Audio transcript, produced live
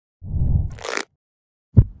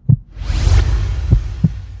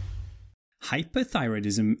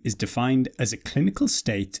Hyperthyroidism is defined as a clinical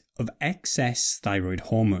state of excess thyroid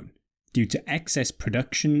hormone due to excess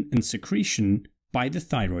production and secretion by the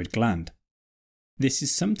thyroid gland. This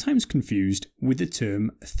is sometimes confused with the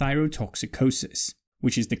term thyrotoxicosis,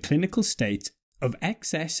 which is the clinical state of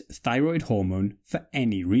excess thyroid hormone for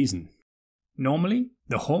any reason. Normally,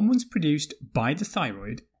 the hormones produced by the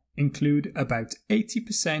thyroid include about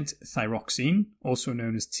 80% thyroxine, also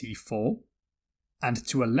known as T4, and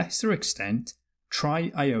to a lesser extent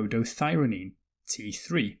triiodothyronine,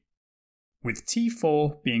 T3, with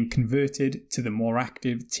T4 being converted to the more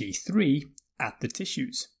active T3 at the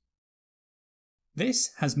tissues.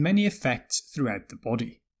 This has many effects throughout the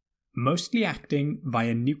body, mostly acting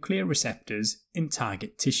via nuclear receptors in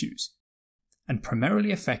target tissues, and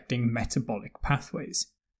primarily affecting metabolic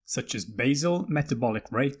pathways, such as basal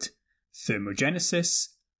metabolic rate, thermogenesis,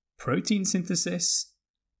 protein synthesis,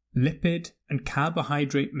 lipid and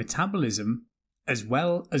carbohydrate metabolism, as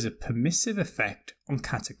well as a permissive effect on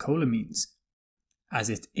catecholamines, as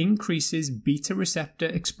it increases beta receptor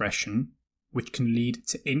expression, which can lead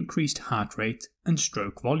to increased heart rate and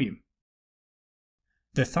stroke volume.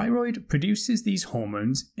 The thyroid produces these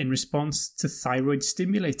hormones in response to thyroid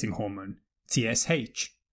stimulating hormone, TSH,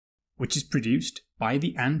 which is produced by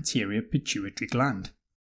the anterior pituitary gland.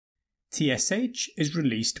 TSH is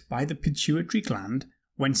released by the pituitary gland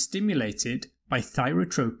when stimulated by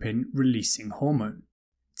thyrotropin releasing hormone,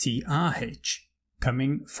 TRH,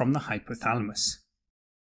 coming from the hypothalamus.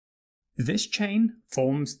 This chain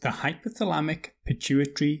forms the hypothalamic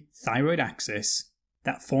pituitary thyroid axis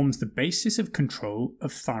that forms the basis of control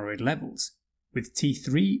of thyroid levels, with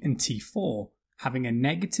T3 and T4 having a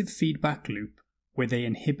negative feedback loop where they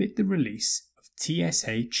inhibit the release of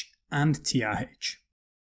TSH and TRH.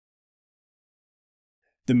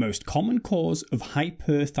 The most common cause of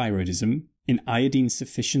hyperthyroidism in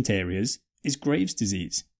iodine-sufficient areas is Graves'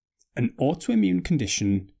 disease, an autoimmune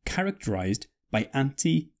condition characterized by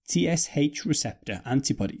anti-TSH receptor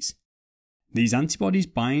antibodies. These antibodies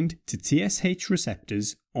bind to TSH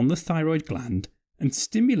receptors on the thyroid gland and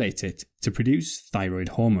stimulate it to produce thyroid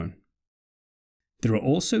hormone. There are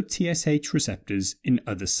also TSH receptors in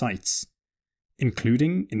other sites,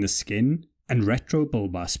 including in the skin and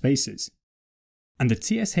retrobulbar spaces. And the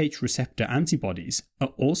TSH receptor antibodies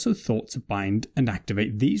are also thought to bind and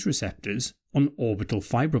activate these receptors on orbital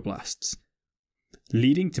fibroblasts,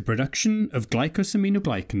 leading to production of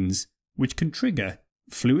glycosaminoglycans, which can trigger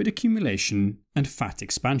fluid accumulation and fat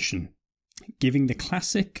expansion, giving the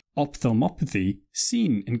classic ophthalmopathy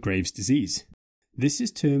seen in Graves' disease. This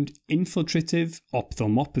is termed infiltrative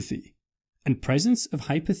ophthalmopathy, and presence of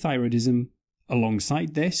hyperthyroidism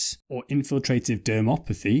alongside this, or infiltrative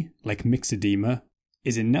dermopathy like myxedema,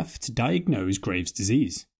 is enough to diagnose Graves'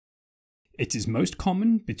 disease. It is most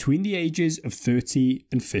common between the ages of 30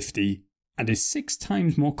 and 50 and is 6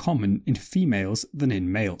 times more common in females than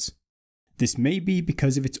in males. This may be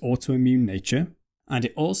because of its autoimmune nature, and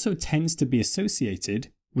it also tends to be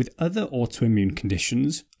associated with other autoimmune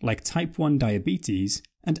conditions like type 1 diabetes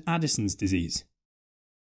and Addison's disease.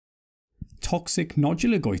 Toxic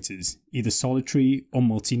nodular goitres, either solitary or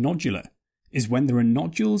multinodular, is when there are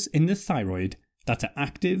nodules in the thyroid that are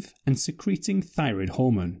active and secreting thyroid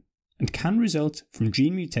hormone, and can result from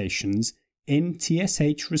gene mutations in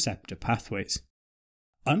TSH receptor pathways.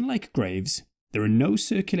 Unlike Graves', there are no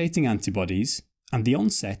circulating antibodies, and the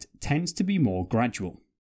onset tends to be more gradual.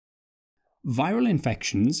 Viral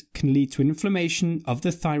infections can lead to inflammation of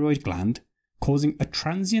the thyroid gland, causing a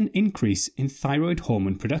transient increase in thyroid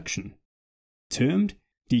hormone production, termed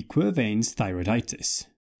de Quervain's thyroiditis,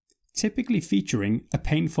 typically featuring a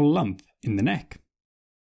painful lump in the neck.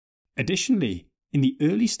 Additionally, in the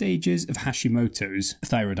early stages of Hashimoto's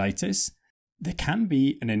thyroiditis, there can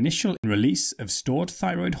be an initial release of stored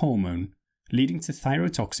thyroid hormone leading to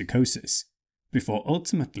thyrotoxicosis, before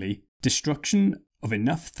ultimately destruction of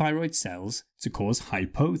enough thyroid cells to cause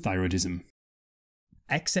hypothyroidism.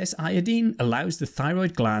 Excess iodine allows the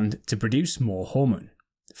thyroid gland to produce more hormone,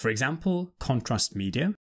 for example contrast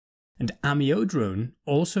media, and amiodarone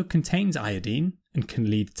also contains iodine and can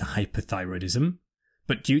lead to hyperthyroidism,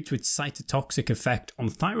 but due to its cytotoxic effect on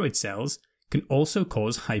thyroid cells can also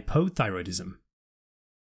cause hypothyroidism.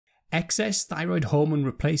 Excess thyroid hormone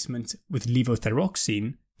replacement with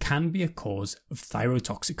levothyroxine can be a cause of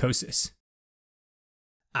thyrotoxicosis.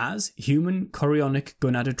 As human chorionic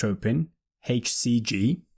gonadotropin,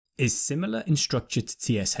 HCG, is similar in structure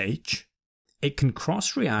to TSH, it can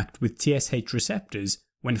cross-react with TSH receptors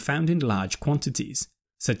when found in large quantities,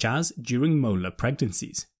 such as during molar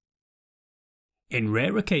pregnancies. In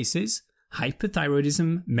rarer cases,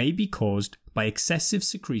 Hyperthyroidism may be caused by excessive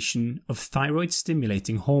secretion of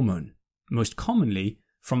thyroid-stimulating hormone, most commonly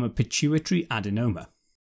from a pituitary adenoma.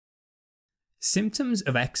 Symptoms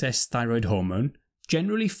of excess thyroid hormone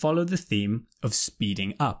generally follow the theme of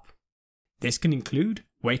speeding up. This can include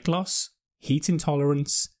weight loss, heat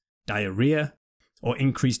intolerance, diarrhea, or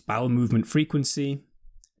increased bowel movement frequency,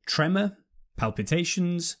 tremor,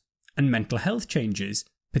 palpitations, and mental health changes,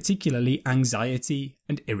 particularly anxiety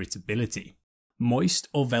and irritability. Moist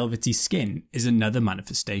or velvety skin is another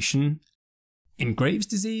manifestation. In Graves'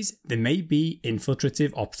 disease, there may be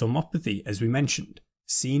infiltrative ophthalmopathy, as we mentioned,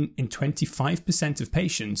 seen in 25% of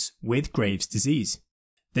patients with Graves' disease.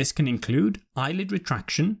 This can include eyelid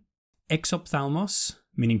retraction, exophthalmos,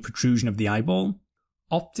 meaning protrusion of the eyeball,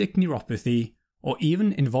 optic neuropathy, or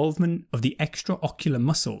even involvement of the extraocular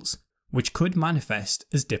muscles, which could manifest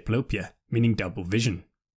as diplopia, meaning double vision.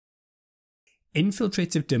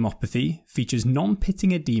 Infiltrative dermopathy features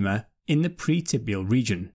non-pitting edema in the pretibial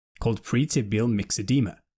region, called pretibial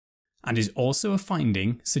myxedema, and is also a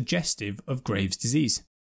finding suggestive of Graves' disease.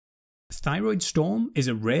 Thyroid storm is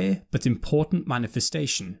a rare but important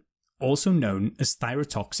manifestation, also known as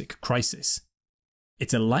thyrotoxic crisis.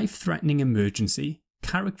 It's a life-threatening emergency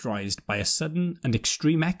characterized by a sudden and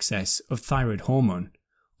extreme excess of thyroid hormone,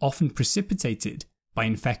 often precipitated by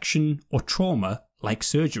infection or trauma like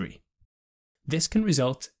surgery. This can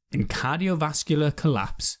result in cardiovascular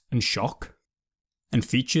collapse and shock, and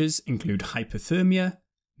features include hypothermia,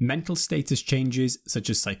 mental status changes such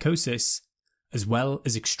as psychosis, as well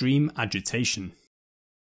as extreme agitation.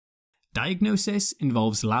 Diagnosis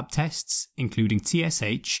involves lab tests including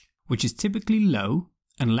TSH, which is typically low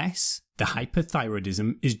unless the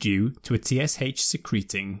hyperthyroidism is due to a TSH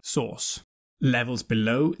secreting source. Levels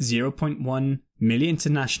below 0.1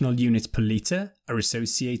 milli-international units per litre are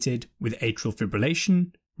associated with atrial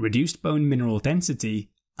fibrillation, reduced bone mineral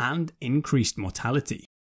density, and increased mortality.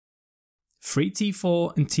 Free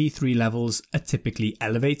T4 and T3 levels are typically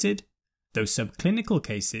elevated, though subclinical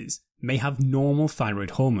cases may have normal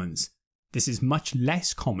thyroid hormones. This is much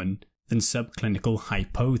less common than subclinical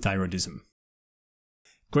hypothyroidism.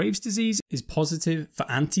 Graves' disease is positive for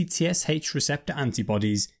anti-TSH receptor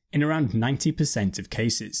antibodies in around 90% of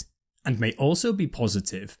cases, and may also be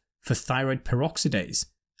positive for thyroid peroxidase,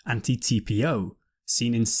 anti-TPO,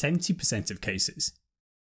 seen in 70% of cases,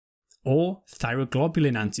 or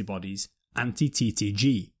thyroglobulin antibodies,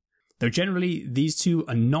 anti-TTG, though generally these two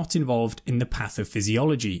are not involved in the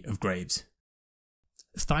pathophysiology of Graves'.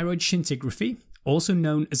 Thyroid scintigraphy, also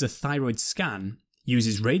known as a thyroid scan,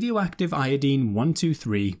 uses radioactive iodine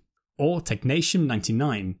 123 or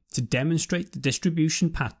technetium-99 to demonstrate the distribution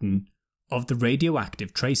pattern of the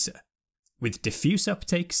radioactive tracer, with diffuse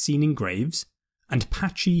uptake seen in Graves' and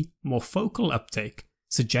patchy, more focal uptake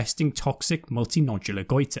suggesting toxic multinodular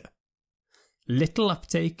goiter. Little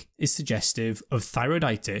uptake is suggestive of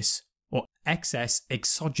thyroiditis or excess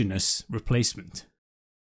exogenous replacement.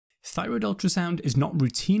 Thyroid ultrasound is not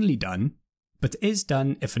routinely done, but is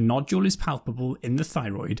done if a nodule is palpable in the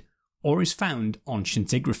thyroid or is found on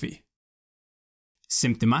scintigraphy.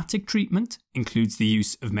 Symptomatic treatment includes the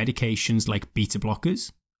use of medications like beta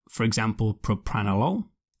blockers, for example propranolol,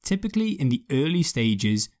 typically in the early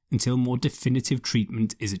stages until more definitive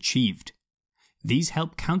treatment is achieved. These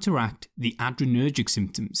help counteract the adrenergic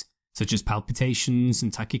symptoms such as palpitations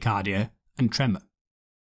and tachycardia and tremor.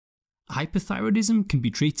 Hyperthyroidism can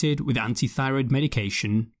be treated with antithyroid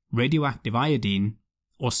medication, radioactive iodine,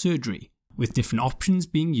 or surgery, with different options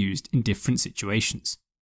being used in different situations.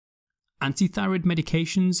 Antithyroid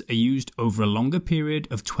medications are used over a longer period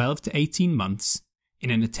of 12 to 18 months in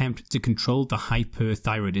an attempt to control the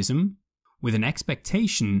hyperthyroidism, with an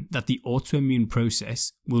expectation that the autoimmune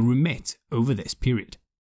process will remit over this period.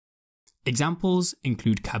 Examples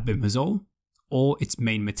include carbimazole, or its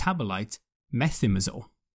main metabolite, methimazole.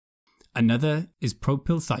 Another is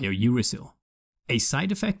propylthiouracil. A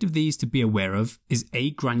side effect of these to be aware of is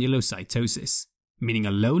agranulocytosis, meaning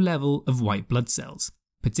a low level of white blood cells,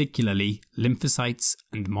 particularly lymphocytes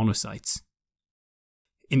and monocytes.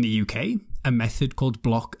 In the UK, a method called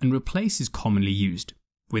block and replace is commonly used,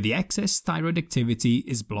 where the excess thyroid activity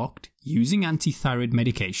is blocked using antithyroid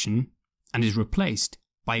medication and is replaced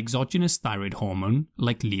by exogenous thyroid hormone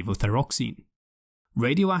like levothyroxine.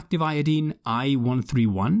 Radioactive iodine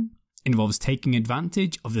I-131 involves taking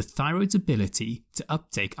advantage of the thyroid's ability to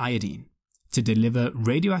uptake iodine, to deliver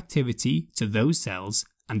radioactivity to those cells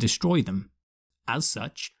and destroy them, as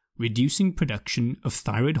such reducing production of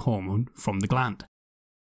thyroid hormone from the gland.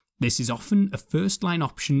 This is often a first-line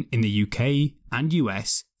option in the UK and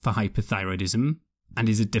US for hyperthyroidism and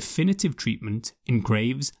is a definitive treatment in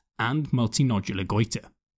Graves' and multinodular goitre.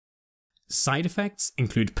 Side effects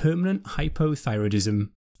include permanent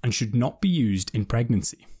hypothyroidism and should not be used in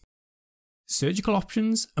pregnancy. Surgical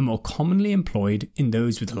options are more commonly employed in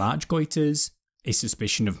those with large goitres, a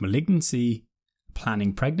suspicion of malignancy,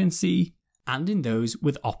 planning pregnancy, and in those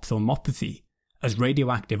with ophthalmopathy, as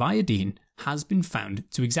radioactive iodine has been found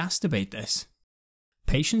to exacerbate this.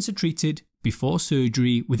 Patients are treated before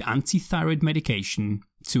surgery with anti-thyroid medication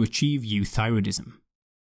to achieve euthyroidism.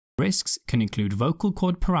 Risks can include vocal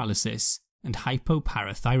cord paralysis and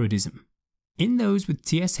hypoparathyroidism. In those with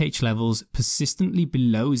TSH levels persistently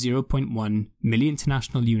below 0.1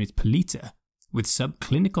 milli-international units per litre with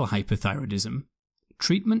subclinical hyperthyroidism,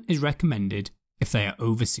 treatment is recommended if they are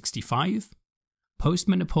over 65,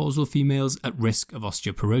 postmenopausal females at risk of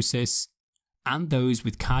osteoporosis, and those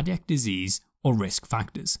with cardiac disease or risk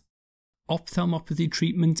factors. Ophthalmopathy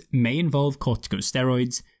treatment may involve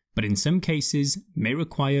corticosteroids, but in some cases may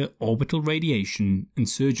require orbital radiation and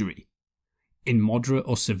surgery. In moderate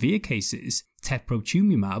or severe cases,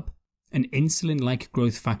 teprotumumab, an insulin-like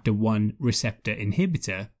growth factor 1 receptor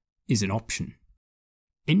inhibitor, is an option.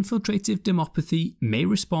 Infiltrative dermopathy may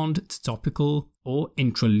respond to topical or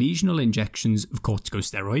intralesional injections of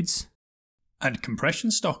corticosteroids, and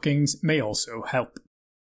compression stockings may also help.